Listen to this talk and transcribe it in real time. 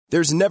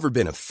There's never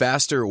been a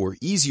faster or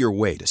easier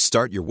way to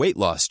start your weight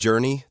loss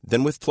journey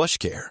than with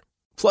PlushCare.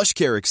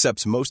 PlushCare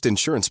accepts most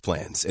insurance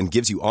plans and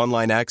gives you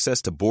online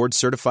access to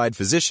board-certified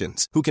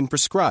physicians who can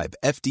prescribe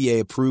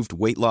FDA-approved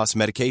weight loss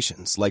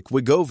medications like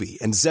Wegovy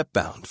and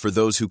Zepbound for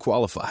those who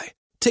qualify.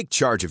 Take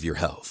charge of your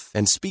health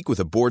and speak with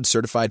a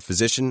board-certified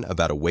physician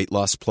about a weight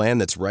loss plan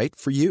that's right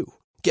for you.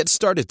 Get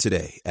started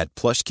today at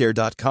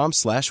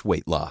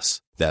plushcare.com/weight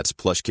loss. That's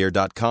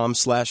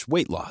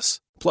plushcare.com/weight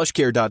loss.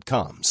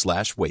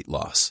 plushcare.com/weight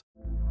loss.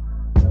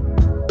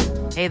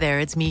 Hey there,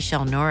 it's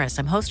Michelle Norris.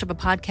 I'm host of a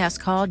podcast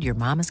called Your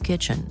Mama's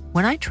Kitchen.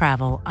 When I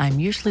travel, I'm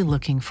usually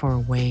looking for a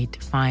way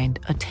to find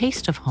a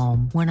taste of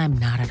home when I'm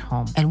not at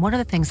home. And one of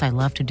the things I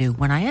love to do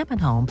when I am at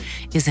home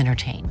is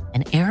entertain.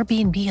 And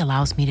Airbnb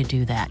allows me to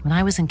do that. When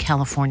I was in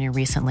California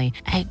recently,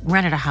 I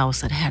rented a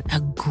house that had a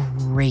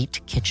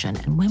great kitchen.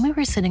 And when we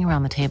were sitting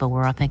around the table, we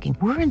were all thinking,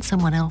 we're in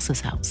someone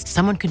else's house.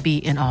 Someone could be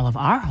in all of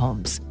our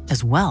homes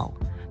as well.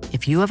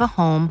 If you have a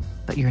home,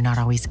 but you're not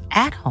always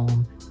at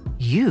home,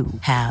 you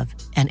have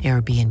an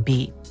Airbnb.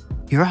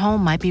 Your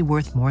home might be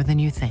worth more than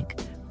you think.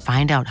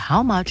 Find out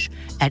how much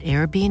at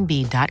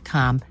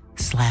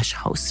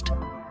airbnb.com/host.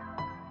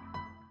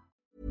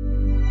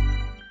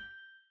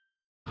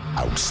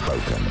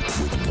 Outspoken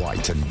with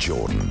White and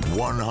Jordan.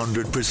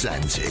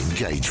 100%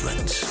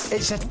 engagement.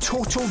 It's a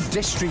total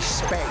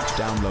disrespect.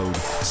 Download,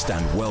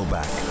 stand well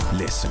back,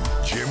 listen.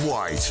 Jim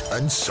White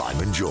and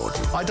Simon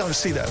Jordan. I don't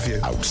see that view.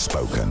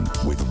 Outspoken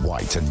with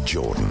White and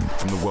Jordan.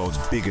 From the world's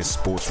biggest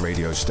sports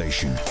radio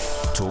station,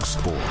 Talk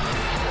Sport.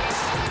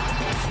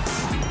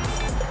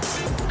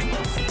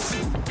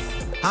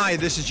 Hi,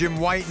 this is Jim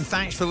White, and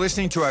thanks for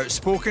listening to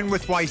Outspoken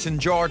with White and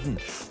Jordan.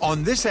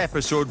 On this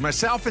episode,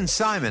 myself and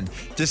Simon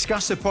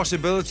discuss the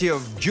possibility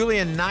of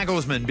Julian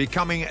Nagelsmann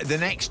becoming the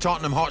next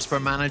Tottenham Hotspur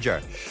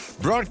manager.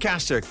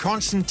 Broadcaster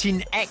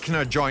Konstantin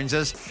Eckner joins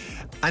us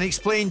and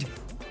explained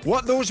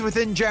what those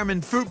within German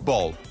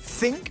football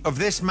think of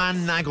this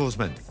man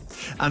Nagelsmann.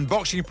 And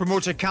boxing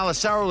promoter Kalle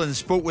Sauerland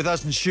spoke with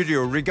us in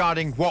studio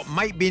regarding what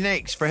might be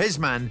next for his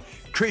man,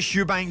 Chris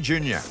Eubank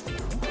Jr.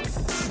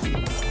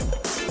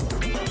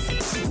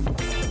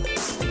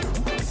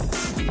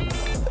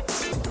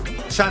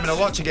 Simon, a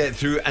lot to get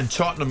through, and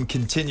Tottenham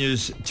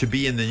continues to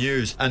be in the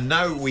news. And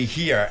now we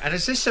hear, and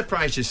has this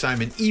surprised you,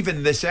 Simon,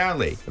 even this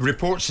early?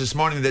 Reports this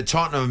morning that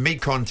Tottenham have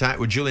made contact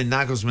with Julian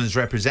Nagelsmann's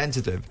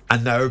representative,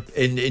 and now,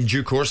 in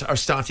due course, are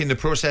starting the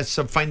process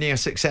of finding a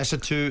successor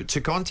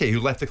to Conte,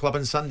 who left the club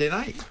on Sunday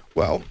night.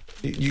 Well,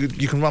 you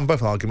can run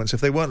both arguments. If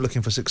they weren't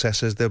looking for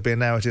successors, there'll be a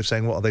narrative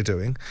saying, what are they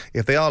doing?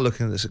 If they are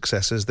looking at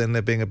successors, then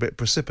they're being a bit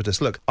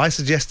precipitous. Look, I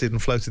suggested and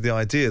floated the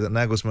idea that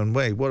Nagelsmann,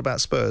 wait, what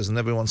about Spurs? And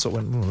everyone sort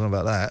of went, what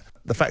about that?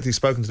 The fact he's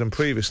spoken to them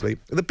previously,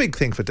 the big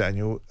thing for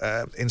Daniel,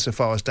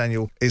 insofar as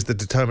Daniel is the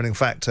determining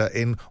factor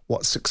in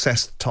what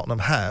success Tottenham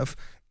have,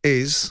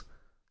 is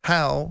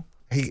how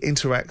he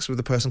interacts with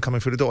the person coming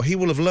through the door. He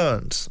will have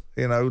learned,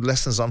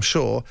 lessons, I'm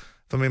sure,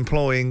 from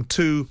employing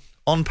two,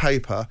 on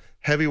paper,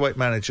 heavyweight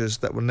managers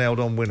that were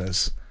nailed-on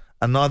winners.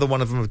 And neither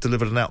one of them have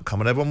delivered an outcome.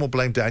 And everyone will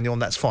blame Daniel,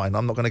 and that's fine.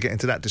 I'm not going to get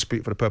into that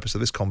dispute for the purpose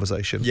of this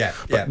conversation.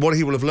 But what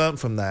he will have learned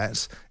from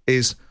that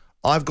is,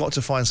 I've got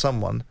to find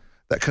someone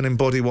that can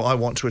embody what I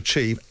want to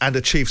achieve and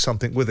achieve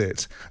something with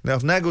it. Now,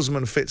 if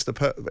Nagelsmann fits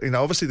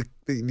obviously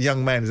the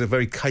young man is a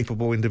very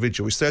capable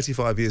individual. He's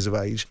 35 years of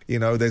age.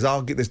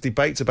 There's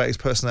debates about his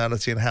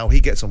personality and how he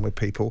gets on with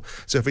people.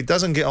 So if he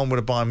doesn't get on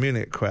with a Bayern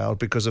Munich crowd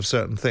because of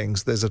certain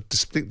things, there's a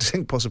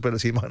distinct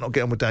possibility he might not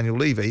get on with Daniel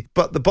Levy.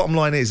 But the bottom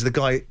line is, the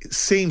guy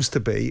seems to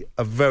be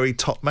a very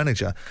top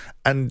manager.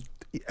 And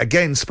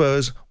again,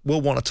 Spurs will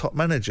want a top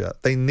manager.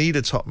 They need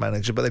a top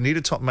manager, but they need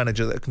a top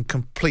manager that can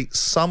complete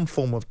some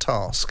form of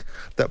task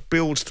that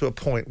builds to a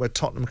point where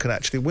Tottenham can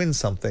actually win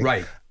something.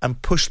 Right. And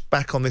push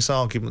back on this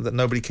argument that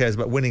nobody cares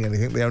about winning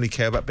anything. They only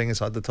care about being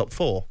inside the top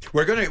four.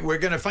 We're going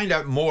to find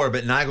out more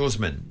about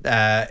Nagelsmann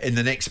in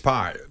the next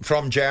part.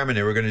 From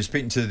Germany, we're going to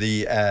speak to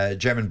the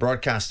German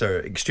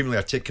broadcaster, extremely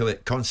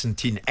articulate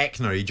Konstantin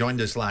Eckner. He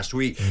joined us last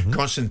week. Mm-hmm.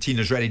 Konstantin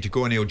is ready to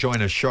go, and he'll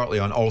join us shortly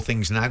on all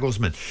things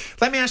Nagelsmann.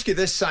 Let me ask you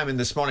this, Simon,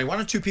 this morning. One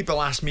or two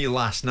people asked me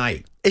last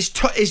night, is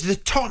the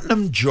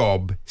Tottenham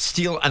job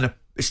still an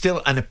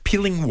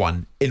appealing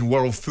one in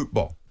world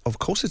football? Of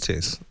course it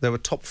is. They're a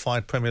top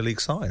 5 Premier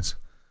League side.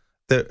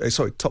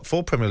 Top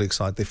 4 Premier League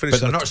side. They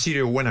finished, but they're not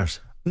serial winners.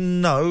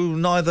 No,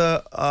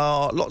 neither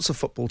are lots of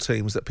football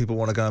teams that people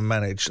want to go and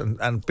manage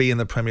and be in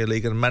the Premier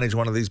League and manage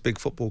one of these big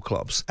football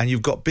clubs. And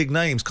you've got big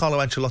names. Carlo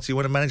Ancelotti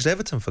went and managed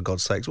Everton, for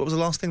God's sakes. What was the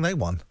last thing they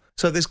won?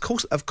 So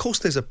of course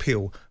there's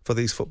appeal for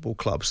these football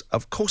clubs.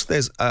 Of course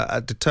there's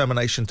a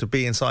determination to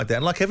be inside there.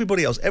 And like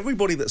everybody else,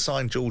 everybody that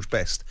signed George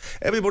Best,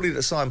 everybody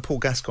that signed Paul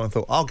Gascoigne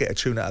thought, I'll get a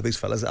tune out of these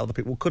fellas that other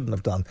people couldn't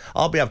have done.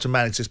 I'll be able to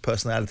manage his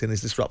personality in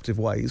his disruptive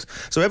ways.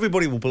 So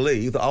everybody will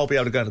believe that I'll be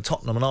able to go into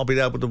Tottenham and I'll be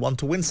able to want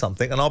to win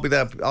something, and I'll be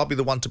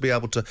the one to be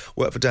able to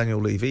work for Daniel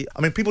Levy.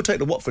 I mean, people take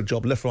the Watford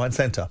job left, right and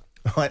centre.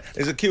 Right,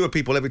 there's a queue of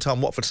people every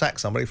time Watford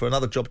sacks somebody for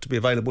another job to be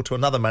available to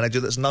another manager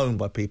that's known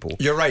by people.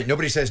 You're right.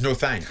 Nobody says no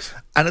thanks.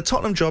 And a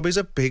Tottenham job is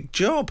a big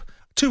job.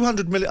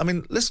 200 million.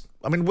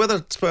 I mean,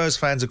 whether Spurs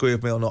fans agree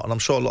with me or not, and I'm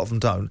sure a lot of them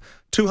don't,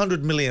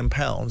 200 million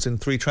pounds in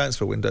 3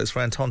 transfer windows for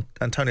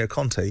Antonio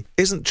Conte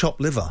isn't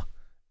chopped liver.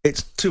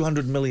 It's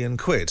 200 million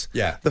quid.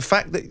 Yeah. The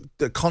fact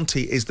that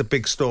Conte is the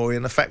big story,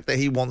 and the fact that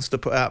he wants to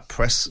put out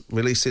press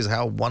releases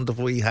how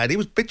wonderful he had. He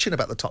was bitching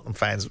about the Tottenham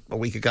fans a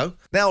week ago.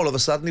 Now all of a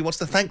sudden he wants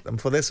to thank them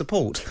for their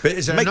support. But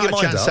is there not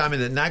a chance, Simon,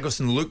 that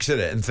Nagelsmann looks at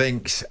it and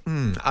thinks,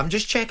 I'm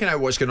just checking out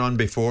what's going on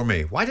before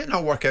me. Why did it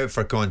not work out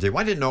for Conte?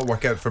 Why did it not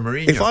work out for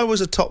Mourinho? If I was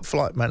a top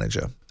flight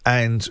manager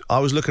and I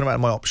was looking at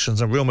my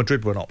options and Real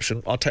Madrid were an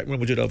option, I'd take Real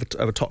Madrid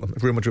over Tottenham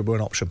if Real Madrid were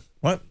an option,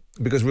 right?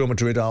 Because Real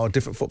Madrid are a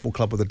different football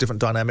club with a different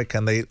dynamic,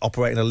 and they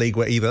operate in a league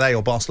where either they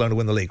or Barcelona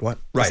win the league, right?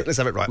 Right. Let's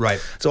have it right.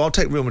 Right. So I'll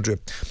take Real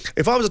Madrid.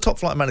 If I was a top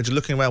flight manager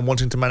looking around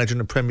wanting to manage in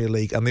the Premier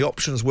League and the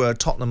options were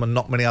Tottenham and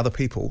not many other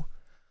people,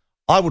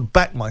 I would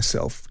back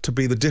myself to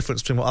be the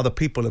difference between what other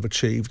people have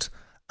achieved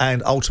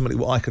and ultimately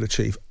what I could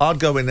achieve. I'd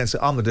go in there and say,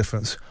 I'm the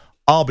difference.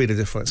 I'll be the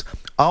difference.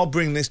 I'll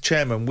bring this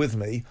chairman with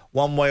me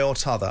one way or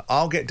t'other.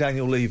 I'll get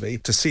Daniel Levy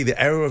to see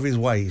the error of his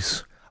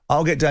ways.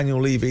 I'll get Daniel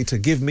Levy to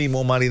give me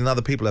more money than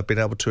other people have been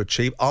able to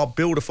achieve. I'll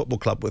build a football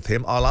club with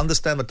him. I'll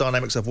understand the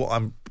dynamics of what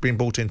I'm being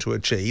brought in to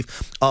achieve.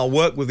 I'll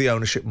work with the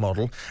ownership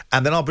model,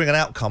 and then I'll bring an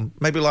outcome,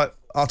 maybe like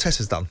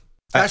Arteta's done.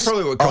 That's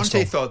probably what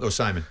Conte thought, though,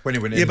 Simon, when he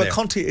went in there. Yeah, but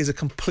Conte is a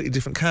completely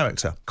different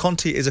character.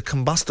 Conte is a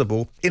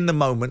combustible,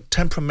 in-the-moment,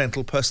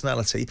 temperamental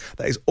personality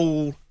that is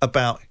all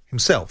about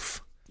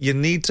himself. You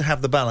need to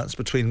have the balance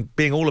between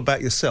being all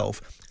about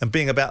yourself and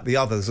being about the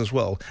others as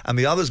well. And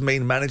the others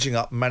mean managing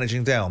up,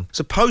 managing down.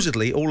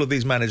 Supposedly, all of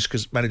these managers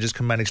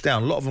can manage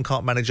down. A lot of them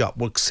can't manage up.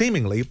 Well,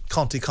 seemingly,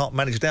 Conte can't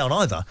manage down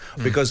either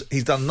because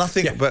he's done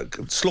nothing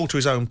but slaughter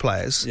his own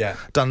players,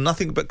 done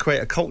nothing but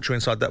create a culture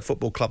inside that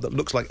football club that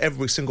looks like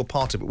every single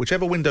part of it.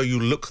 Whichever window you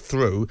look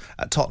through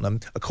at Tottenham,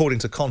 according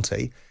to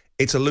Conte,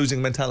 it's a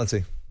losing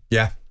mentality.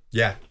 Yeah.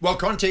 Yeah. Well,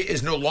 Conte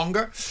is no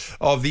longer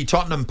of the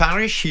Tottenham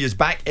parish. He is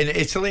back in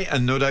Italy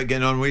and no doubt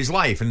getting on with his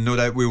life. And no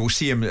doubt we will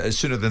see him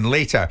sooner than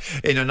later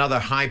in another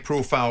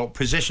high-profile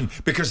position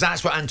because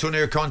that's what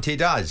Antonio Conte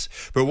does.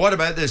 But what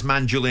about this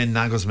man, Julian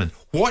Nagelsmann?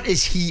 What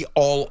is he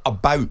all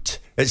about?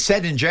 It's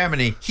said in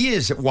Germany, he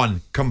is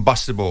one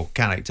combustible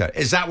character.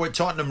 Is that what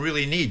Tottenham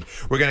really need?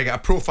 We're going to get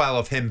a profile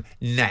of him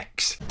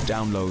next.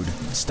 Download,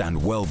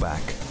 stand well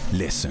back,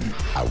 listen.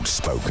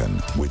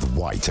 Outspoken with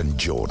White and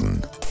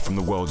Jordan. From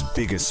the world's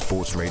biggest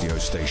sports radio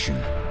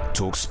station,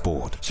 Talk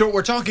Sport. So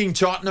we're talking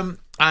Tottenham.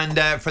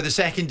 And for the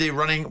second day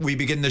running, we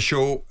begin the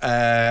show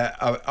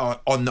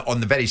on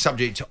the very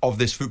subject of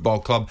this football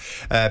club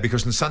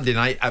because on Sunday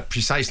night at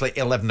precisely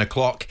 11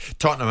 o'clock,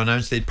 Tottenham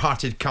announced they'd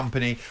parted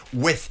company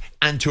with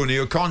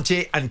Antonio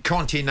Conte, and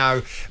Conte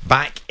now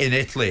back in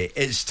Italy.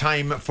 It's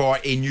time for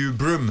a new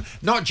broom.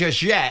 Not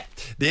just yet.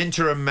 The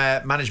interim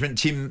management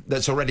team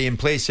that's already in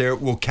place here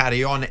will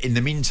carry on in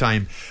the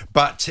meantime,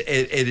 but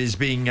it is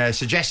being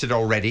suggested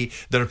already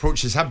that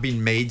approaches have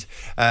been made,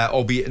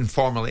 albeit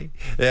informally,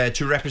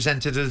 to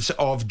representatives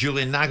of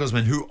Julian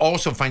Nagelsmann, who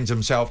also finds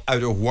himself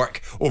out of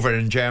work over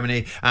in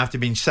Germany after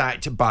being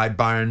sacked by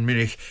Bayern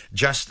Munich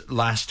just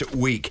last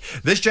week.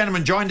 This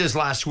gentleman joined us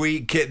last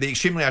week, the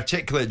extremely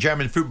articulate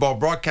German football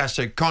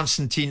broadcaster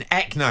Konstantin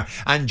Eckner,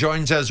 and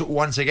joins us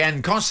once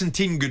again.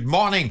 Konstantin, good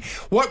morning.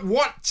 What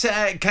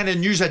kind of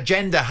news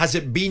agenda has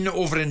it been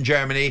over in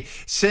Germany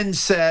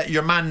since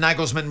your man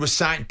Nagelsmann was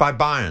sacked by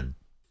Bayern?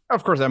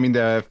 Of course, I mean,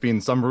 there have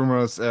been some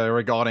rumors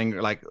regarding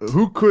like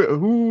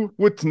who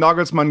would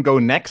Nagelsmann go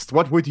next?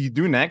 What would he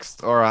do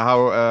next? Or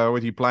how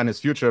would he plan his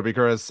future?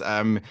 Because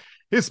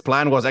his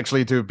plan was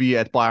actually to be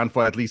at Bayern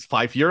for at least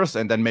 5 years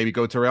and then maybe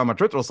go to Real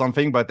Madrid or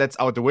something, but that's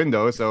out the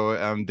window.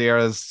 So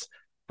there's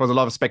a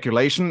lot of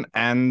speculation.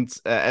 And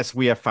as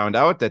we have found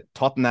out that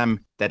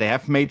Tottenham, that they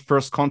have made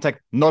first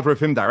contact, not with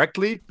him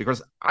directly,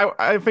 because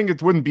I think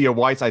it wouldn't be a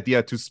wise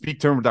idea to speak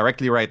to him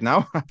directly right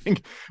now. I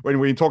think when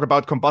we talk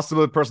about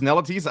combustible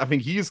personalities, I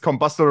think he is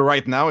combustible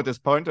right now at this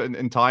point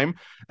in time.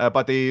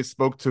 But they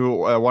spoke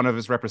to one of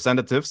his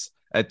representatives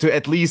to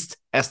at least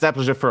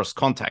establish a first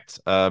contact.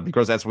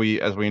 Because as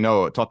we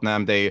know,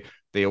 Tottenham, they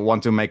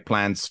want to make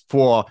plans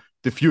for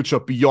the future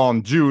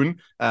beyond June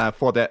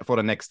for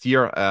the next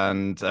year.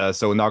 And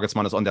so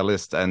Nagelsmann is on their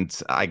list, and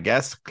I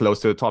guess close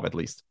to the top at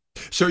least.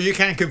 So you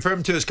can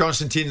confirm to us,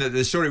 Konstantin, that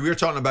the story we're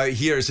talking about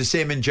here is the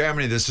same in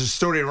Germany. There's a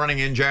story running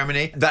in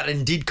Germany that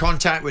indeed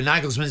contact with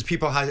Nagelsmann's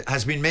people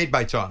has been made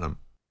by Tottenham.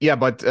 Yeah,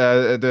 but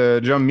the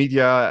German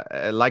media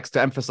likes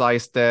to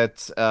emphasize that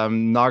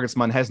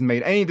Nagelsmann hasn't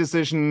made any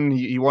decision.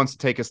 He wants to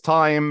take his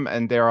time,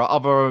 and there are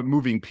other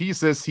moving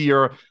pieces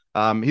here.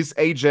 His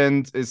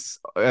agent is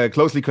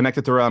closely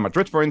connected to Real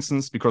Madrid, for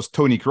instance, because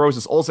Toni Kroos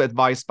is also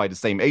advised by the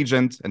same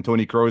agent, and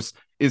Toni Kroos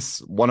is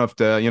one of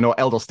the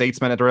elder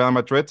statesmen at Real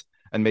Madrid,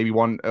 and maybe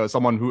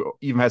someone who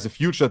even has a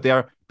future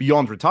there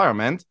beyond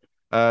retirement.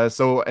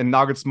 So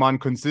Nagelsmann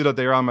considered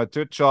the Real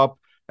Madrid job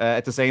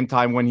at the same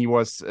time when he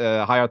was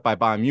hired by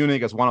Bayern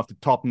Munich as one of the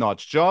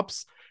top-notch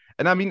jobs.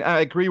 And I mean, I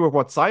agree with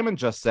what Simon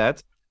just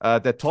said,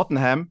 that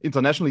Tottenham,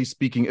 internationally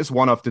speaking, is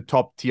one of the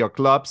top-tier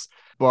clubs.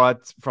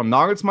 But from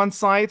Nagelsmann's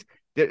side,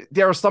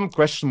 there are some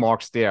question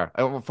marks there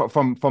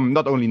from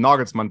not only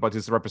Nagelsmann but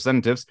his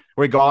representatives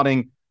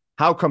regarding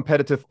how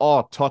competitive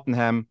are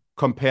Tottenham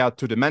compared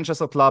to the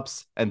Manchester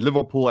clubs and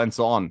Liverpool and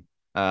so on.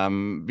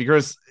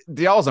 Because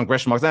there are some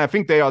question marks, and I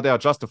think they are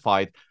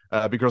justified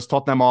because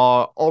Tottenham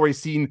are always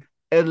seen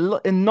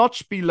a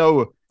notch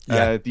below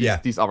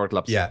these other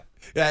clubs. Yeah.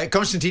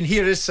 Konstantin,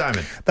 here is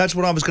Simon. That's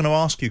what I was going to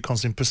ask you,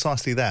 Konstantin,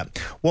 precisely that.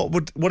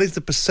 What is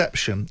the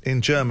perception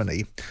in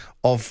Germany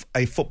of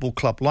a football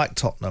club like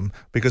Tottenham?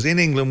 Because in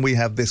England we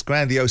have this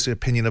grandiose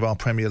opinion of our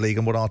Premier League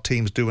and what our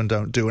teams do and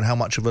don't do and how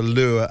much of a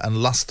lure and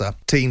lustre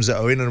teams that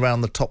are in and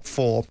around the top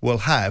four will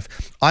have.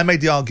 I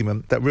made the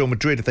argument that Real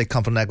Madrid, if they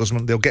come for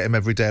Nagelsmann, they'll get him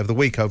every day of the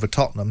week over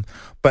Tottenham.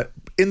 But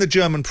in the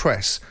German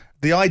press,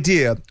 the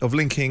idea of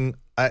linking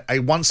a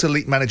once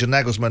elite manager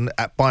Nagelsmann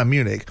at Bayern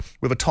Munich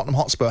with a Tottenham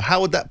Hotspur,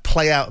 how would that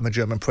play out in the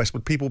German press?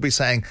 Would people be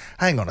saying,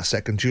 hang on a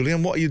second,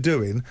 Julian, what are you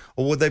doing?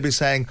 Or would they be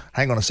saying,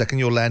 hang on a second,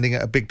 you're landing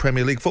at a big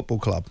Premier League football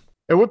club?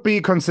 It would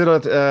be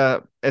considered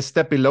a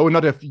step below,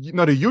 not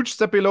a huge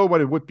step below,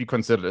 but it would be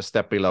considered a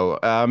step below.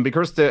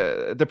 Because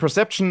the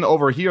perception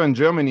over here in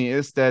Germany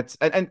is that,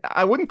 and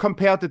I wouldn't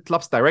compare the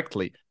clubs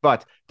directly,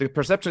 but the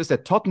perception is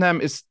that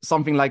Tottenham is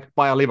something like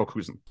Bayer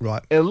Leverkusen.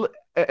 Right.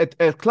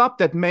 A club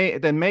that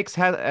makes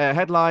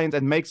headlines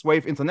and makes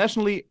wave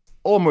internationally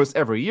almost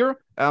every year.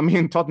 I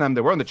mean, Tottenham,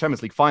 they were in the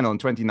Champions League final in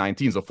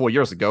 2019, so 4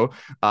 years ago.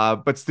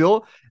 But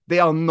still, they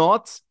are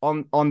not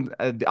on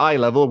the eye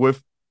level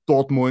with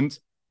Dortmund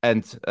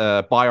and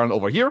Bayern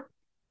over here.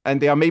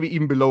 And they are maybe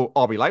even below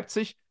RB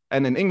Leipzig.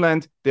 And in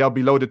England, they are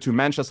below the two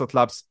Manchester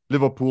clubs,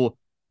 Liverpool,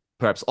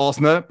 perhaps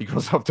Arsenal,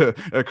 because of the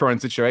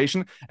current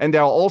situation. And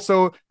there are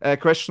also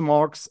question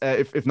marks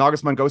if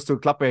Nagelsmann goes to a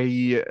club where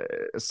he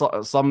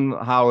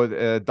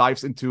somehow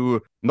dives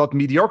into not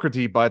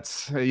mediocrity, but,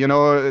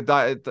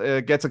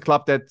 gets a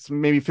club that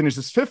maybe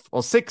finishes 5th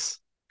or 6th,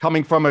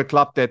 coming from a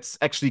club that's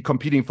actually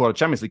competing for a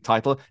Champions League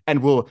title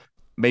and will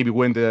maybe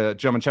win the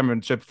German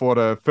championship for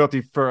the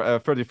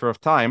 31st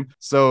time.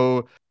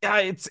 So yeah,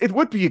 it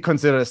would be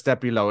considered a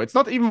step below. It's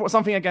not even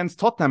something against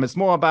Tottenham. It's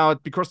more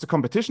about because the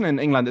competition in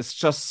England is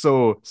just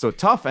so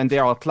tough, and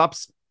there are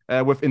clubs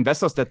with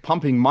investors that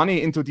pumping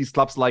money into these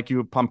clubs like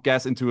you pump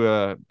gas into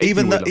a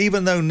even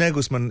though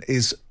Nagelsmann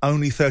is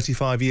only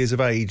 35 years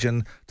of age,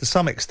 and to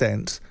some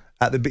extent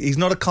he's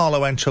not a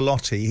Carlo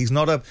Ancelotti. He's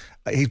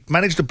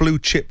managed a blue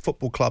chip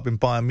football club in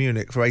Bayern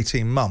Munich for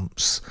 18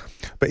 months.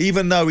 But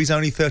even though he's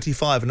only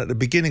 35 and at the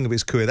beginning of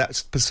his career,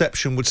 that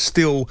perception would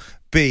still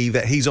be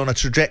that he's on a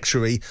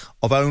trajectory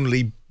of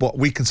only what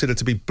we consider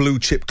to be blue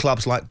chip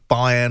clubs like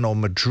Bayern or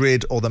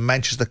Madrid or the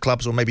Manchester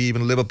clubs or maybe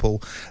even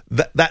Liverpool.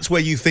 That's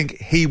where you think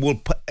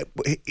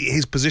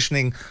his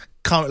positioning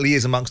currently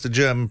is amongst the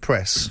German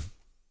press.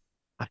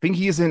 I think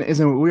he is in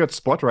a weird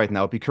spot right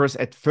now because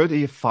at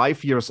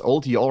 35 years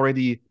old, he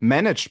already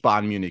managed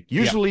Bayern Munich.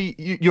 Usually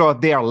you are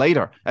there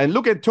later. And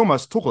look at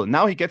Thomas Tuchel.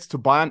 Now he gets to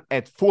Bayern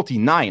at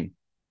 49.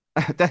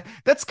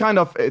 That's kind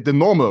of the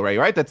normal way,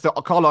 right? That's the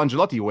Carlo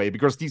Ancelotti way,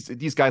 because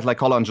these guys like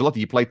Carlo Ancelotti,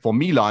 he played for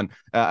Milan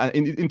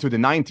into the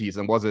 90s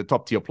and was a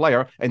top-tier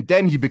player. And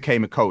then he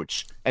became a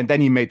coach. And then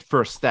he made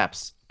first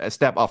steps,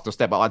 step after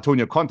step.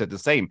 Antonio Conte, the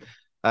same.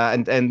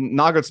 And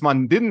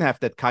Nagelsmann didn't have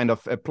that kind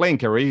of playing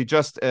career. He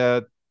just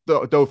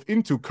dove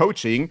into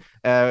coaching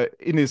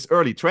in his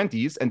early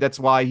 20s, and that's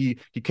why he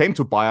came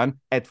to Bayern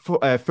at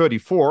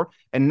 34.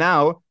 And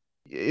now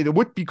it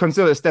would be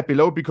considered a step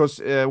below because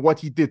what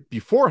he did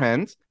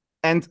beforehand.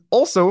 And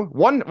also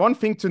one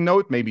thing to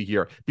note maybe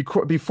here,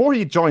 before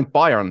he joined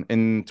Bayern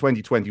in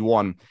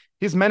 2021,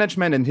 his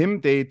management and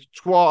him, they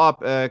draw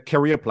up a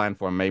career plan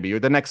for him, maybe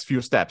the next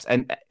few steps.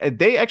 And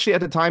they actually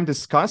at the time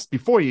discussed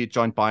before he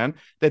joined Bayern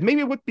that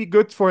maybe it would be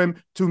good for him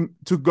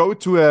to go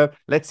to a,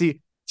 let's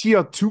say,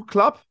 tier 2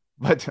 club,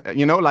 but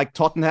like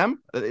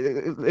Tottenham,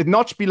 a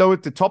notch below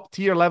the top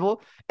tier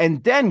level,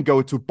 and then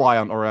go to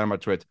Bayern or Real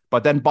Madrid.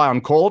 But then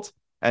Bayern called,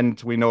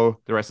 and we know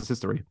the rest is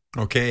history.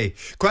 Okay.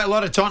 Quite a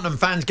lot of Tottenham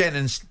fans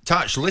getting in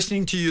touch,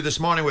 listening to you this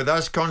morning with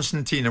us,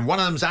 Konstantin, and one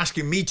of them's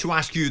asking me to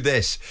ask you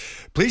this.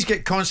 Please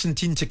get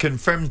Konstantin to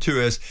confirm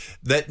to us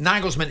that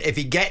Nagelsmann, if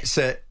he gets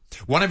it,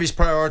 one of his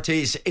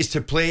priorities is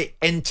to play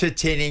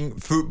entertaining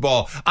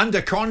football.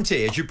 Under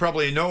Conte, as you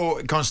probably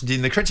know,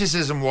 Konstantin, the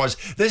criticism was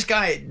this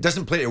guy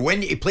doesn't play to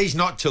win, he plays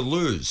not to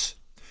lose.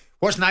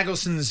 What's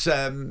Nagelsmann's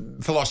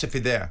philosophy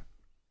there?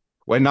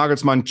 When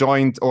Nagelsmann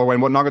joined, or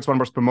when Nagelsmann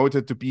was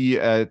promoted to be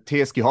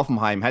TSG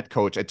Hoffenheim head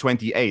coach at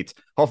 28,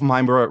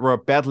 Hoffenheim were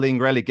battling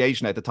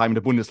relegation at the time in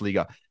the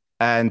Bundesliga.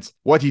 And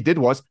what he did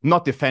was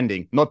not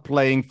defending, not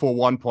playing for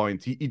 1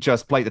 point. He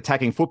just played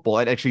attacking football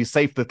and actually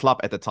saved the club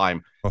at the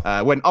time.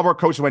 When other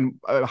coaches,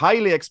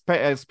 highly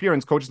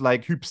experienced coaches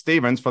like Huub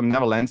Stevens from the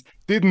Netherlands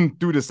didn't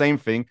do the same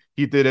thing,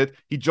 he did it.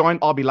 He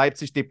joined RB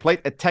Leipzig. They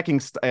played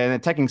an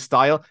attacking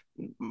style.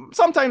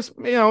 sometimes,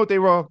 they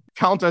were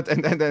countered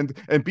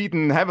and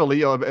beaten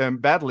heavily or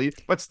badly,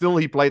 but still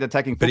he played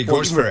attacking football. But he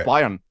goes for it.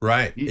 Bayern.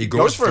 Right. He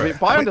goes for it.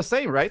 Bayern the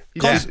same, right? He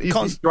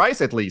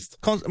tries at least.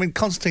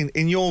 Constantine,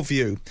 in your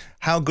view,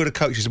 how good a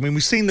coach is? I mean,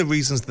 we've seen the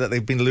reasons that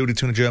they've been alluded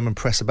to in the German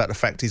press about the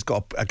fact he's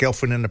got a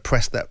girlfriend in the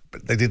press that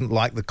they didn't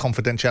like, the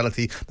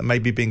confidentiality that may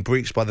be being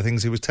breached by the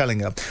things he was telling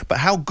her. But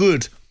how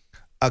good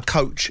a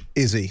coach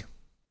is he?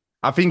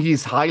 I think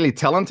he's highly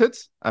talented.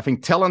 I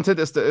think talented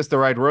is the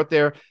right word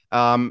there.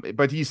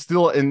 But he's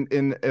still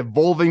in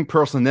evolving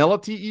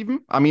personality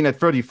even. I mean, at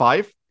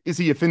 35, is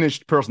he a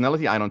finished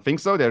personality? I don't think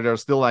so.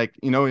 There's still a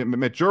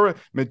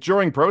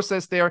maturing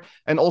process there.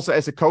 And also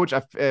as a coach,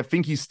 I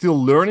think he's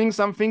still learning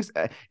some things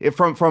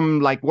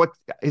from like what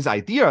his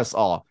ideas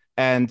are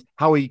and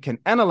how he can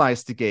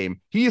analyze the game.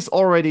 He is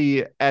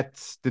already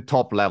at the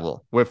top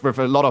level with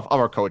a lot of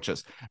other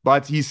coaches,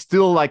 but he's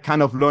still like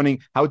kind of learning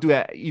how do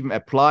I even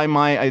apply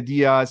my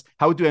ideas?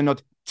 How do I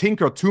not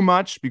tinker too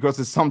much, because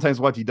it's sometimes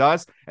what he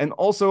does. And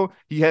also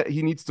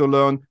he needs to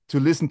learn to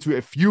listen to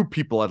a few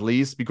people at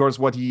least, because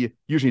what he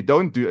usually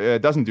doesn't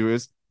do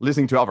is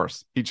listening to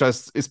others. He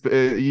just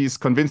he's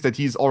convinced that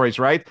he's always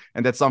right,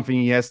 and that's something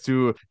he has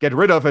to get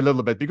rid of a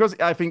little bit, because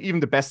I think even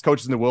the best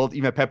coaches in the world,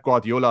 even Pep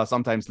Guardiola,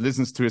 sometimes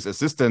listens to his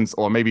assistants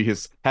or maybe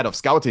his head of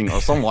scouting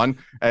or someone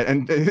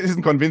and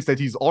isn't convinced that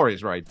he's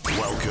always right.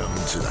 Welcome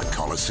to the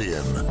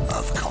Coliseum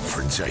of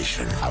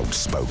Confrontation.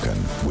 Outspoken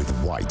with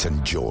White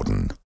and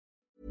Jordan.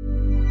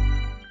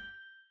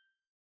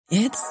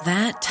 It's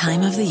that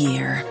time of the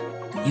year.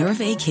 Your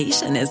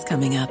vacation is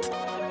coming up.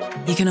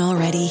 You can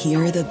already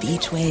hear the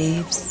beach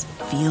waves,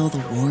 feel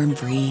the warm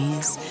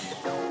breeze,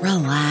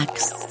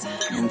 relax,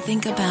 and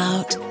think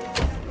about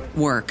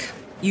work.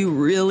 You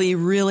really,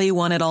 really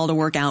want it all to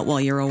work out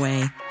while you're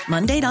away.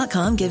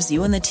 Monday.com gives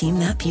you and the team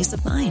that peace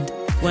of mind.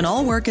 When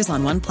all work is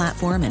on one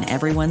platform and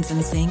everyone's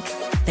in sync,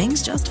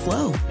 things just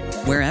flow.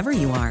 Wherever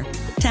you are,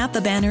 tap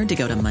the banner to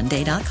go to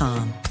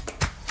Monday.com.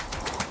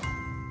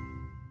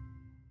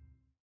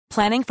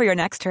 Planning for your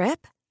next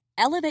trip?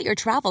 Elevate your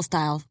travel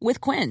style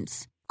with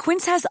Quince.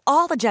 Quince has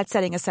all the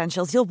jet-setting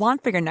essentials you'll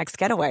want for your next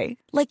getaway,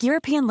 like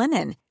European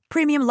linen,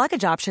 premium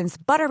luggage options,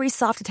 buttery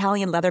soft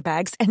Italian leather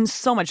bags, and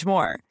so much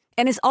more.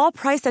 And is all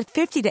priced at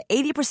 50 to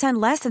 80%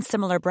 less than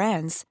similar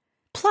brands.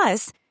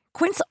 Plus,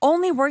 Quince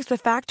only works with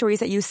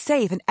factories that use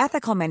safe and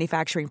ethical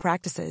manufacturing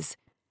practices.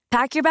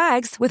 Pack your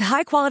bags with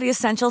high-quality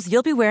essentials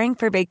you'll be wearing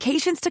for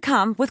vacations to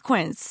come with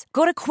Quince.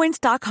 Go to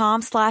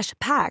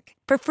quince.com/pack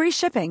for free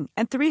shipping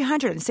and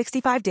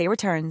 365-day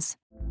returns.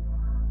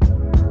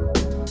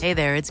 Hey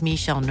there, it's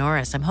Michelle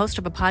Norris. I'm host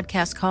of a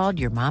podcast called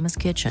Your Mama's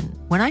Kitchen.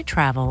 When I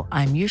travel,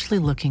 I'm usually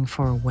looking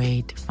for a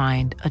way to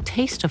find a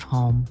taste of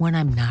home when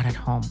I'm not at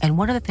home. And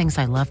one of the things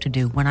I love to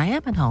do when I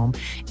am at home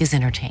is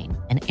entertain.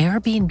 And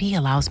Airbnb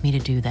allows me to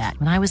do that.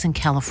 When I was in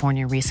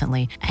California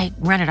recently, I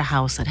rented a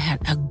house that had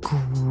a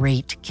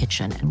great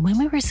kitchen. And when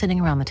we were sitting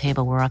around the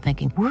table, we're all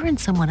thinking, we're in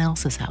someone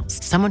else's house.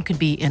 Someone could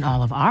be in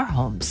all of our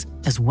homes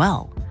as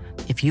well.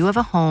 If you have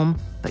a home,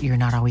 but you're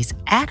not always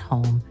at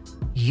home,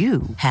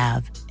 you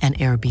have an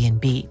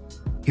Airbnb.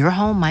 Your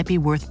home might be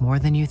worth more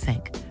than you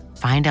think.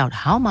 Find out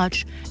how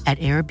much at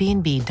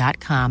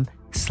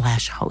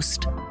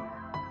airbnb.com/host.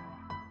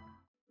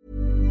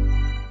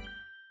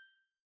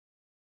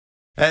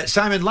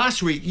 Simon,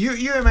 last week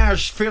you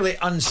emerged fairly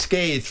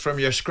unscathed from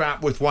your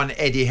scrap with one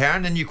Eddie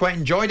Hearn, and you quite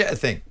enjoyed it, I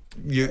think.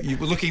 You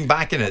were looking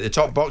back in it, the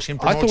top boxing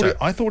promoter.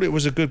 I thought it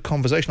was a good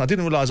conversation. I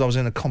didn't realise I was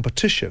in a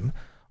competition.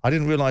 I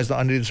didn't realise that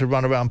I needed to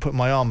run around and put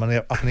my arm up in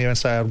the air and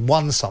say I'd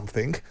won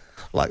something.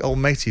 Like old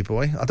matey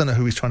boy. I don't know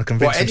who he's trying to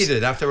convince. What Eddie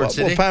did afterwards,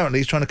 well, apparently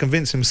he's trying to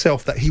convince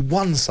himself that he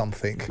won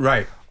something.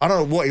 Right. I don't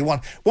know what he won.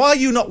 Why are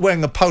you not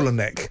wearing a polo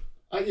neck?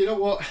 You know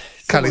what?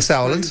 Callie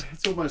Sowland.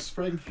 It's almost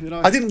spring, you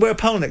know. I didn't wear a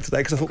polo neck today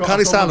because I thought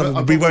Callie Sowland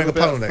would be wearing a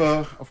polo neck.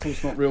 Fur. Of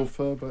course, not real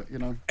fur, but, you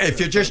know. If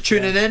you're just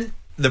tuning in,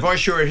 the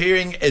voice you're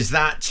hearing is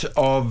that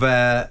of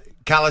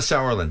Callie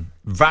Sowland,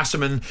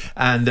 Wasserman,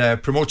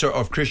 and promoter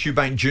of Chris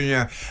Eubank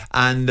Jr.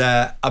 and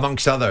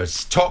amongst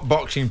others, top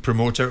boxing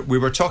promoter. We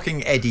were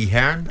talking Eddie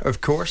Hearn,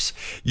 of course.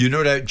 You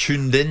no doubt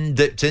tuned in,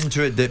 dipped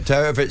into it, dipped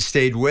out of it,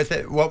 stayed with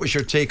it. What was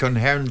your take on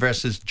Hearn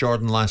versus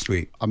Jordan last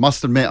week? I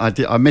must admit,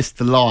 I missed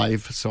the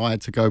live, so I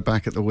had to go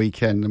back at the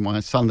weekend and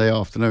my Sunday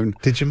afternoon.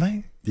 Did you,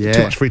 mate? Yeah.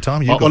 Too much free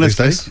time you've got these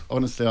days.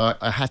 Honestly,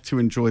 I had to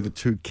enjoy the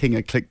two king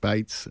of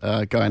clickbaits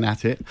going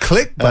at it.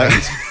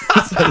 Clickbait?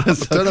 I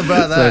don't know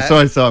about that.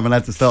 Sorry, Simon, I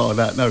had to start on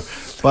that. No,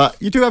 but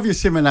you do have your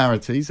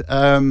similarities.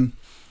 I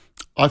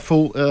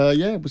thought,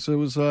 it was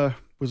a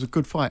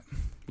good fight.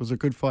 It was a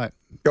good fight.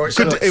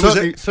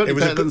 Certainly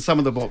better than some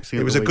of the boxing.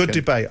 It was a good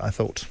debate, I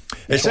thought.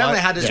 It certainly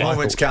had its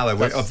moments, Calla.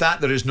 Of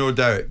that, there is no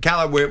doubt.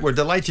 Calla, we're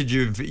delighted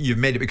you've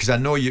made it, because I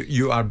know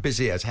you are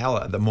busy as hell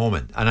at the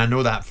moment, and I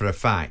know that for a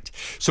fact.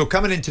 So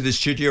coming into the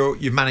studio,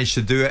 you've managed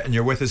to do it, and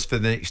you're with us for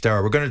the next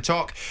hour. We're going to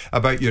talk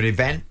about your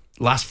event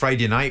last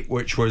Friday night,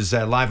 which was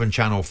live on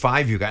Channel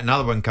 5. You've got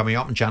another one coming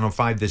up on Channel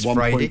 5 this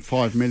Friday.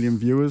 1.5 million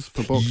viewers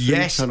for boxing.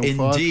 Yes, Channel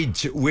indeed.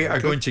 5. We are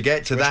going to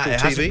get to that.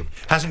 It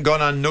hasn't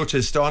gone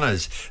unnoticed on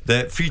us.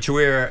 The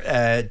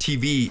free-to-air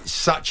TV,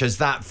 such as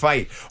that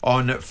fight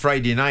on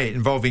Friday night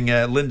involving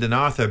Lyndon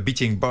Arthur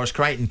beating Boris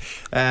Crichton.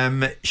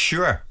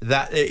 Sure,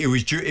 that it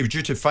was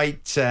due to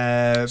fight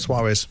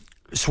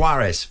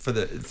Suarez for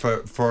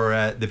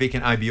the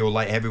vacant IBO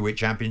light heavyweight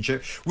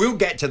championship. We'll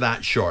get to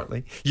that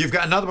shortly. You've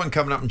got another one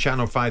coming up on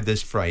Channel 5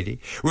 this Friday.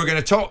 We're going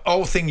to talk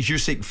all things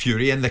Usyk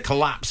Fury and the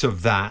collapse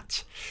of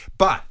that.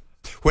 But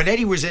when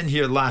Eddie was in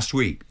here last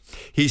week,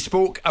 he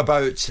spoke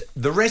about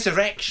the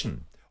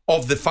resurrection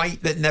of the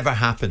fight that never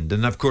happened.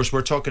 And of course,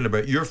 we're talking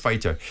about your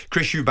fighter,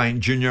 Chris Eubank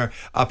Jr.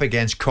 up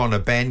against Conor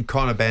Benn.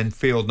 Conor Benn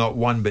failed not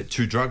one but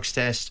two drugs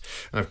tests.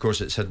 And of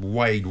course, it's had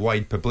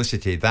wide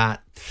publicity,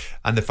 that.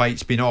 And the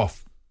fight's been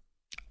off.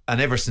 And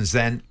ever since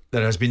then,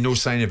 there has been no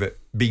sign of it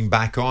being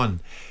back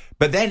on.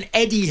 But then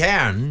Eddie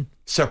Hearn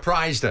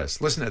surprised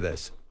us. Listen to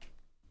this.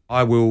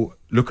 I will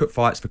look at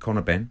fights for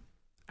Conor Benn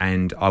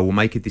and I will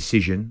make a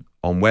decision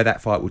on where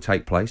that fight will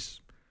take place.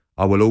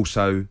 I will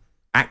also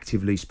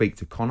actively speak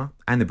to Conor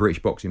and the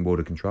British Boxing Board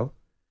of Control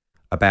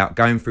about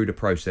going through the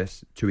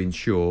process to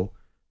ensure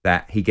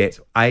that he gets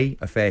a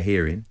fair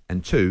hearing,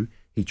 and two,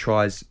 he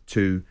tries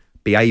to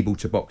be able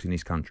to box in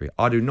this country.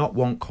 I do not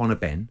want Conor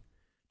Benn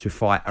to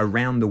fight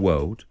around the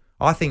world.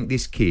 I think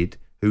this kid,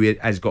 who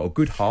has got a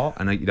good heart,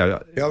 and I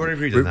would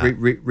agree with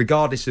that.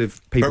 Regardless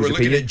of people's opinion. But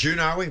we're looking at June,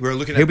 are we? We're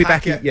looking at he'll be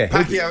Pacquiao, back. Yeah,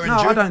 Pacquiao in no,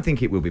 June. I don't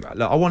think it will be back.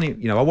 Look, I want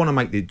to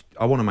make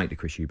the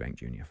Chris Eubank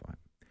Jr. fight.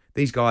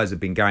 These guys have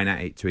been going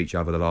at it to each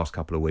other the last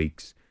couple of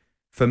weeks.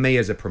 For me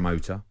as a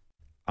promoter,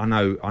 I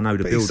know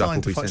the build-up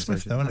will be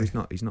sensational.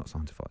 No, he's not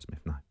signed to fight Smith.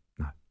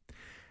 No.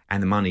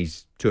 And the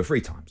money's 2 or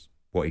 3 times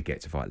what he'd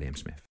get to fight Liam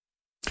Smith.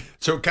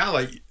 So,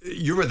 Calla,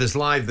 you were this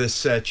live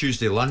this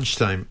Tuesday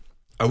lunchtime.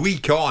 A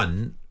week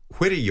on,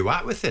 where are you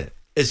at with it?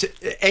 Is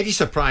it, Eddie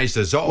surprised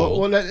us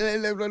all? Well,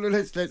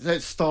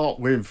 let's start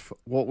with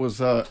what was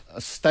a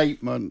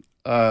statement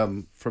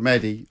from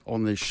Eddie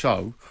on this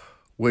show,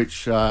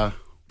 which was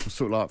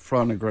sort of like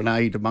throwing a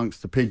grenade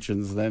amongst the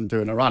pigeons and then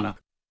doing a runner.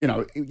 You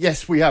know,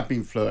 yes, we have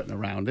been flirting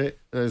around it,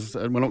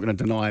 and we're not going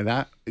to deny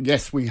that.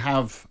 Yes, we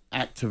have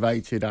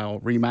activated our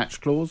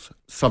rematch clause,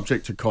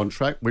 subject to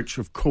contract, which,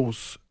 of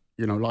course,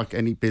 you know, like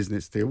any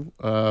business deal,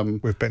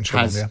 with Ben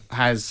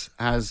has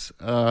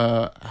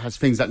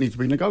things that need to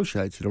be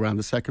negotiated around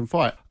the second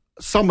fight.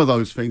 Some of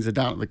those things are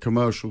down to the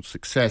commercial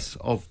success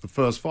of the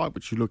first fight,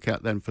 which you look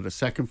at then for the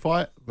second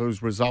fight.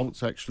 Those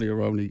results actually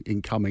are only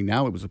incoming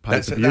now. It was a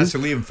pay-per-view. That's the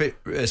Liam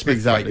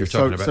Smith fight you're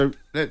talking about. So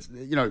that's,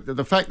 you know,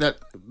 the fact that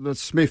the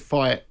Smith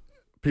fight,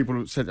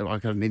 people said that I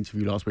had an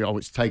interview last week. Oh,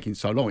 it's taking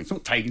so long. It's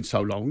not taking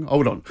so long.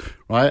 Hold on,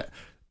 right?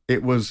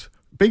 It was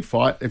a big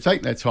fight. They've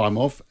taken their time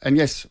off, and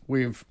yes,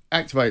 we've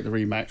activated the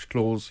rematch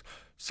clause,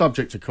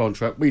 subject to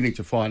contract. We need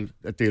to find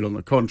a deal on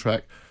the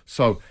contract.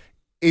 So,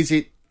 is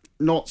it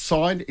not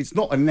signed? It's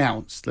not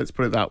announced, let's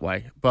put it that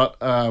way, but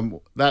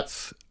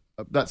that's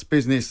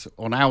business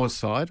on our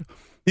side.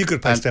 You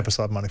could pay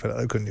step-aside money for that,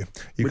 though, couldn't you?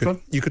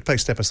 You could pay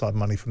step-aside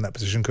money from that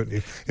position, couldn't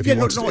you? If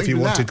you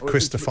wanted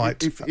Chris to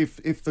fight.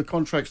 If the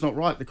contract's not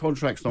right, the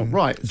contract's not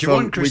right. Do you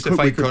want Chris to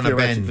fight Conor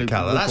Benn,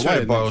 Calla? That's what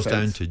it boils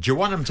down to. Do you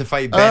want him to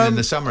fight Ben in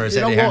the summer, as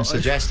Eddie Hearn's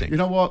suggesting? You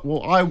know what?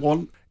 What I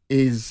want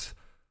is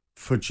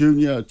for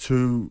Junior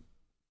to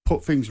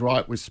put things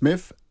right with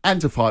Smith and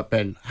to fight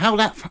Ben. How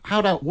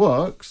that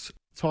works,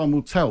 time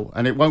will tell,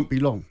 and it won't be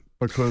long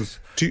because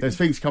there's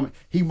things coming.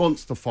 He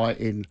wants to fight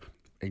in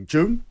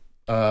June.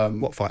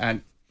 What fight?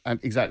 And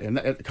exactly, and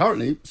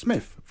currently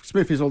Smith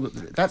is on.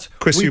 That's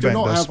Chris we Eubank do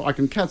not does. have. I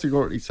can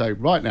categorically say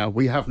right now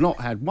we have not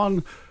had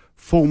one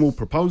formal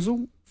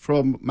proposal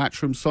from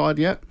Matchroom's side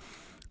yet.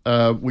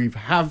 We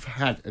have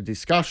had a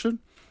discussion,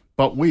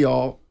 but we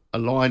are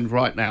aligned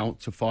right now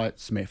to fight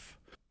Smith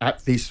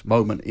at this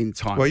moment in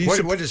time. Well,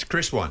 what does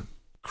Chris want?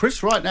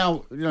 Chris right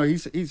now, you know,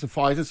 he's a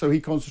fighter, so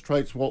he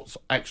concentrates what's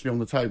actually on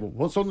the table.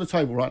 What's on the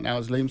table right now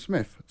is Liam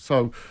Smith.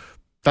 So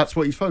that's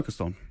what he's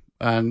focused on.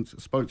 And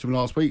spoke to him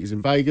last week. He's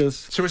in Vegas.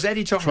 So is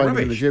Eddie talking training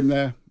rubbish? in the gym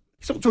there.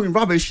 He's not talking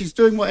rubbish. He's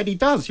doing what Eddie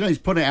does. You know, he's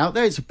putting it out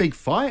there. It's a big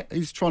fight.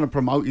 He's trying to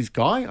promote his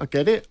guy. I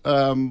get it.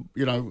 You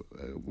know,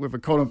 whether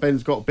Conor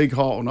Benn's got a big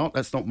heart or not,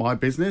 that's not my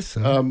business.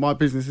 My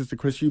business is the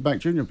Chris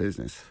Eubank Jr.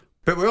 business.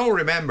 But we all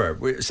remember,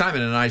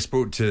 Simon and I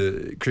spoke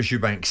to Chris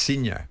Eubank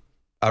Sr.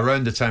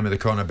 around the time of the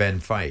Conor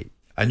Benn fight.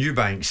 And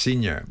Eubank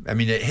Sr., I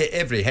mean, it hit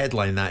every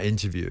headline, that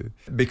interview,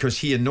 because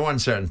he, in no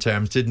uncertain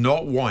terms, did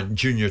not want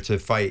Junior to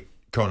fight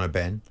Conor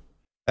Benn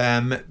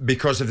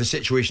because of the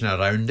situation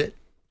around it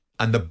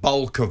and the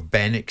bulk of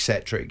Ben,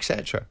 etc.,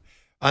 etc.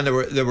 And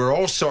there were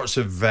all sorts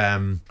of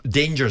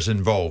dangers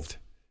involved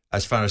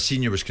as far as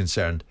Senior was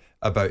concerned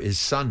about his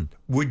son.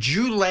 Would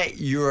you let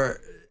your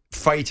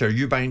fighter,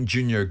 Eubank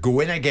Jr., go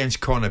in against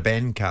Conor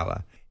Benn,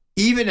 Calla,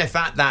 even if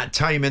at that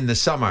time in the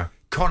summer,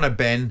 Conor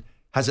Benn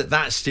has at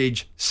that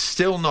stage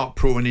still not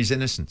proven his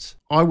innocence?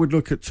 I would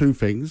look at two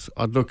things.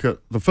 I'd look at,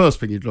 the first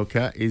thing you'd look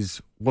at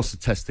is what's the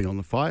testing on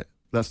the fight?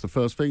 That's the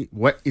first thing.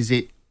 What is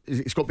it?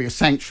 It's got to be a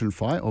sanctioned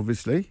fight,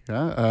 obviously.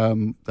 Yeah,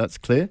 that's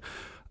clear.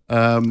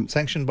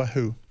 Sanctioned by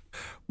who?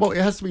 Well,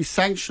 it has to be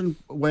sanctioned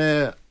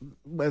where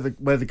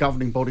the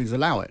governing bodies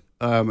allow it.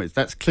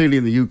 That's clearly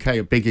in the UK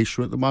a big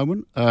issue at the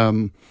moment.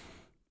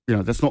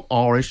 That's not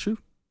our issue.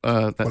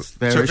 That's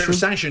their issue. So if it was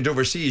sanctioned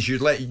overseas,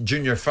 you'd let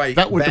Junior fight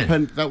That would Ben.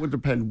 depend. That would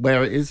depend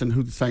where it is and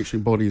who the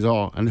sanctioning bodies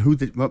are, and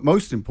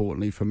most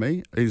importantly for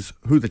me is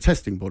who the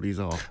testing bodies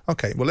are.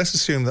 Okay, well, let's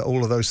assume that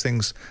all of those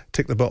things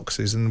tick the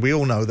boxes, and we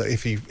all know that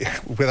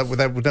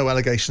with no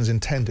allegations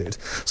intended,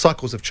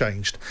 cycles have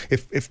changed.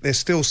 If there's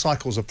still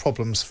cycles of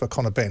problems for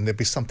Conor Benn, there'd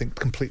be something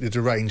completely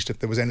deranged if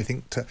there was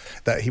anything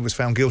that he was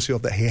found guilty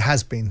of that he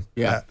has been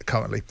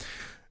currently.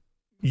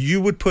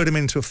 You would put him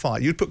into a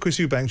fight. You'd put Chris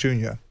Eubank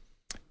Jr.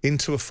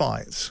 into a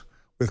fight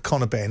with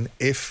Conor Benn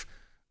if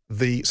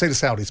the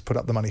Saudis put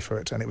up the money for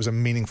it and it was a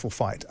meaningful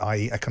fight,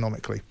 i.e.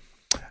 economically.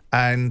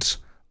 And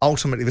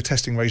ultimately the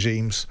testing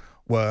regimes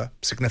were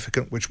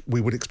significant, which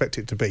we would expect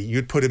it to be.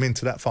 You'd put him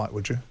into that fight,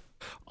 would you?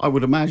 I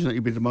would imagine that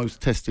he'd be the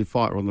most tested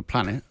fighter on the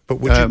planet.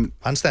 But would you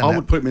understand that? I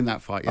would put him in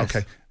that fight, yes.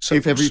 Okay. So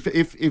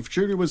if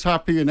Junior was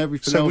happy and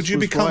everything else would you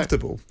was be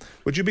comfortable?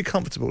 Would you be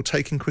comfortable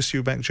taking Chris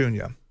Eubank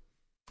Jr.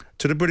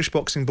 to the British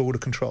Boxing Board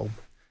of Control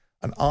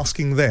and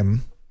asking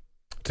them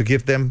to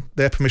give them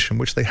their permission,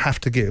 which they have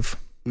to give,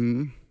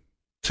 to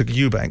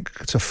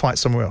Eubank to fight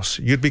somewhere else?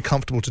 You'd be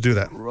comfortable to do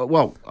that?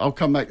 Well, I'll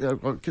come back.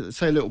 I'll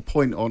say a little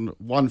point on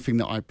one thing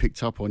that I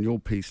picked up on your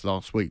piece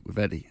last week with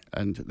Eddie,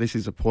 and this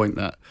is a point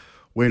that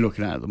we're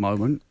looking at the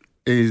moment,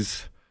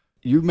 is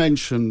you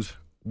mentioned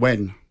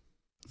when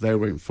they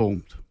were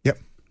informed. Yep.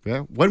 Yeah.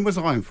 When was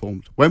I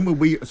informed? When were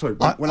we? Sorry,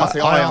 when I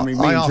say I mean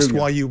me I and asked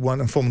Junior. why you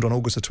weren't informed on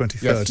August the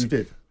 23rd. Yes, you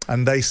did.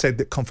 And they said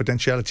that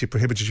confidentiality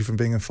prohibited you from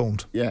being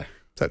informed. Yeah.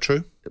 Is that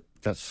true?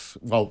 That's,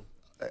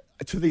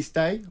 to this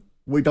day,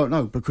 we don't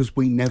know because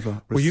we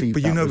never received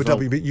But you know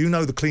result. the WB, you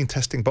know the clean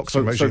testing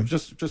boxing regime. So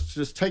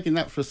just taking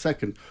that for a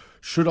second,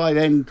 should I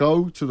then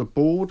go to the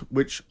board,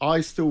 which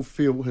I still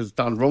feel has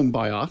done wrong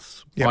by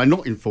us, by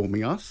not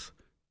informing us,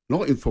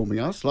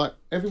 like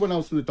everyone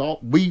else in the dark?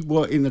 We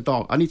were in the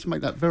dark. I need to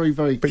make that very,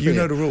 very clear. But you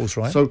know the rules,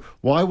 right? So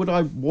why would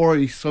I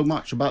worry so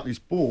much about this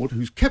board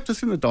who's kept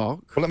us in the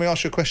dark? Well, let me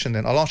ask you a question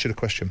then. I'll ask you the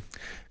question.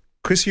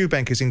 Chris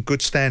Eubank is in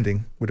good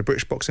standing with the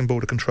British Boxing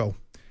Board of Control.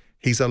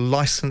 He's a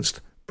licensed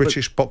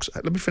British boxer.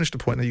 Let me finish the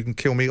point, then you can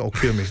kill me or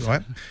cure me,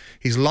 right?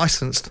 He's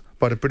licensed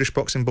by the British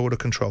Boxing Board of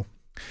Control.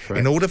 Correct.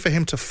 In order for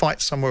him to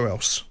fight somewhere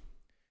else,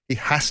 he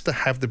has to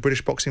have the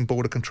British Boxing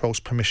Board of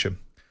Control's permission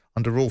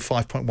under Rule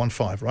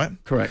 5.15, right?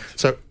 Correct.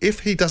 So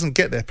if he doesn't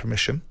get their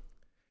permission,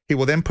 he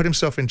will then put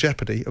himself in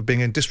jeopardy of being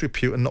in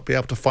disrepute and not be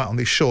able to fight on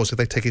these shores if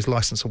they take his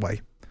licence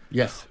away.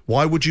 Yes.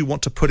 Why would you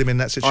want to put him in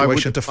that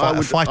situation to fight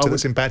a fighter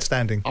that's in bad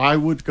standing? I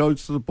would go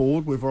to the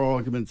board with our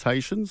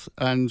argumentations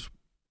and,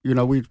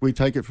 we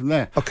take it from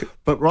there. Okay.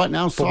 But right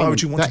now, Simon, why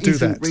would you want to do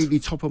that? Isn't really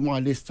top of my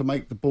list to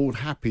make the board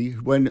happy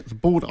when the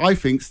board, I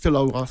think, still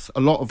owe us a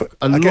lot of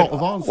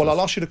answers. Well,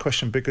 I'll ask you the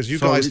question because you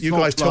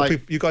guys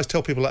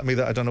tell people like me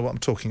that I don't know what I'm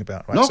talking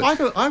about. Right? No, I've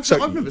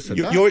never said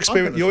that.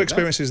 Your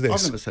experience is this.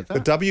 I've never said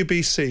that. The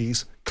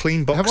WBC's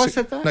clean boxing. Have I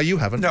said that? No, you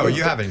haven't. No,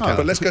 you haven't.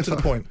 But let's go to the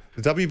point.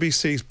 The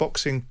WBC's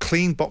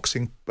clean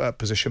boxing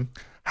position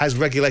has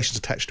regulations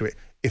attached to it.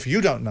 If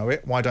you don't know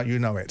it, why don't you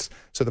know it?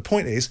 So the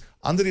point is,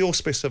 under the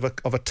auspice of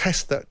a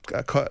test that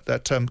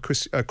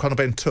Conor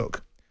Benn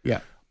took,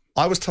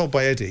 I was told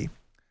by Eddie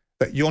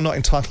that you're not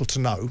entitled to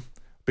know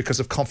because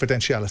of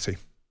confidentiality,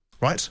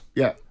 right?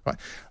 Yeah. Right.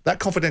 That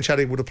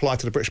confidentiality would apply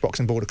to the British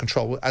Boxing Board of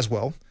Control as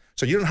well.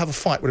 So you don't have a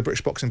fight with the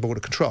British Boxing Board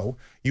of Control.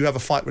 You have a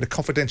fight with the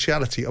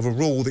confidentiality of a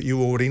rule that you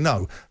already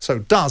know. So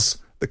does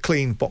the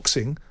Clean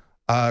Boxing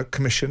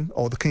Commission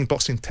or the Clean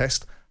Boxing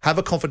Test have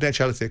a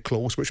confidentiality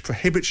clause which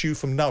prohibits you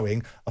from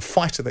knowing a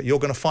fighter that you're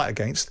going to fight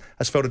against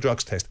has failed a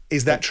drugs test?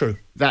 Is that true?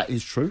 That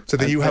is true. So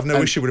then you have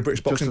no issue with the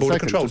British Boxing Board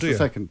of Control, do you?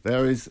 Just a second.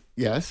 There is,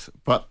 yes,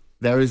 but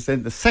there is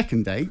then the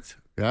second date,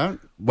 when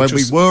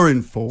we were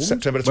informed.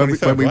 September the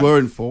 23rd, when we were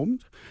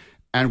informed,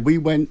 and we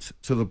went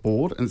to the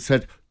board and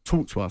said,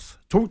 talk to us.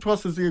 Talk to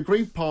us as the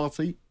agreed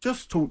party,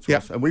 just talk to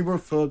us. And we were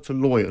referred to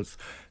lawyers.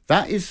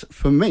 That is,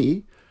 for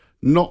me,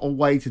 not a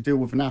way to deal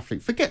with an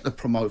athlete. Forget the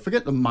promote,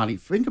 forget the money.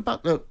 Think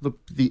about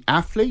the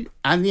athlete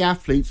and the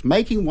athletes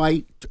making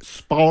weight,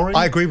 sparring.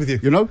 I agree with you.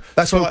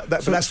 That's why I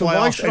asked Eddie the question.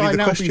 Why should I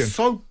now be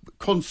so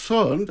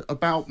concerned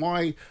about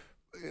my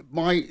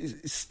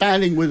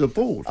standing with the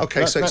board?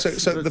 Okay, so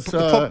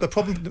the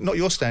problem, not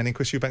your standing,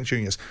 Chris Eubank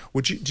Jr.'s.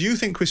 Do you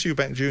think Chris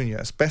Eubank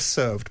Jr. is best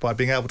served by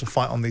being able to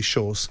fight on these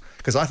shores?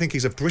 Because I think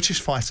he's a British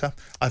fighter.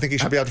 I think he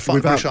should be able to fight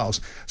on British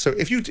Isles. So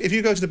if you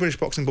go to the British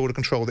Boxing Board of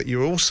Control that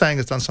you're all saying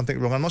has done something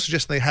wrong, I'm not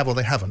suggesting they have or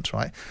they haven't,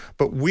 right?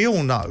 But we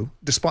all know,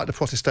 despite the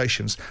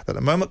protestations, that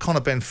the moment Conor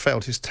Benn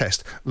failed his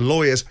test,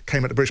 lawyers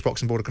came at the British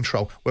Boxing Board of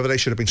Control. Whether they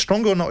should have been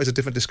stronger or not is a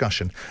different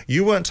discussion.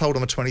 You weren't told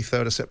on the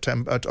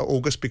 23rd of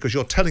August because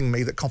you're telling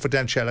me that that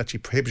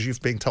confidentiality prohibits you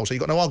from being told. So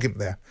you've got no argument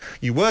there.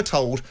 You were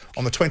told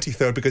on the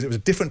 23rd because it was a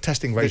different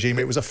testing regime.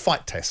 It was a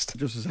fight test.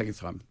 Just a second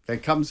time.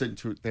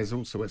 There's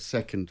also a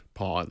second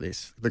part of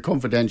this. The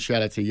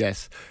confidentiality,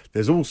 yes.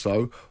 There's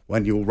also,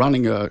 when you're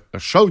running a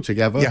show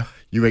together,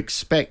 you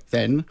expect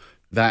then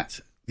that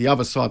the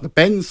other side, the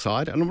Ben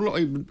side,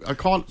 and I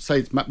can't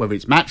say whether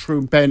it's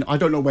Matchroom, Ben, I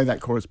don't know where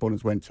that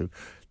correspondence went to,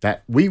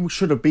 that we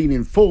should have been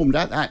informed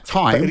at that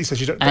time. But at least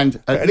you don't.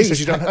 But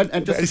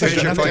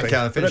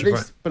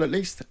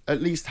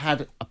at least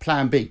had a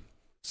plan B.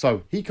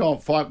 So he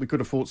can't fight. We could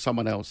have fought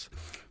someone else.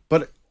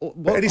 But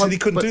Eddie said he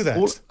couldn't do that.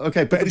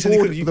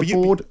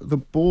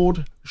 The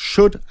board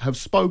should have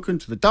spoken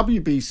to the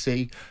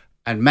WBC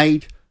and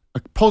made a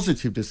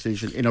positive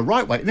decision in a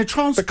right way, in a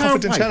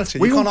transparent way. But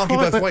confidentiality, you can't argue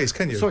both ways,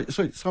 can you? Sorry,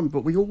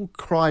 but we all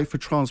cry for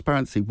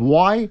transparency.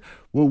 Why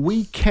were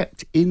we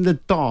kept in the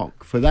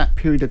dark for that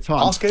period of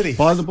time? Ask Eddie.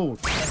 By the board.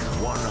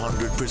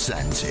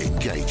 100%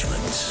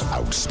 engagement.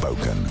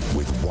 Outspoken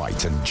with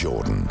White and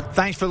Jordan.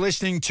 Thanks for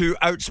listening to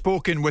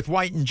Outspoken with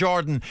White and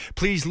Jordan.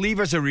 Please leave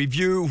us a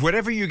review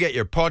wherever you get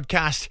your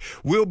podcast.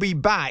 We'll be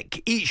back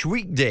each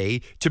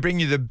weekday to bring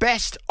you the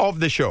best of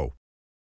the show.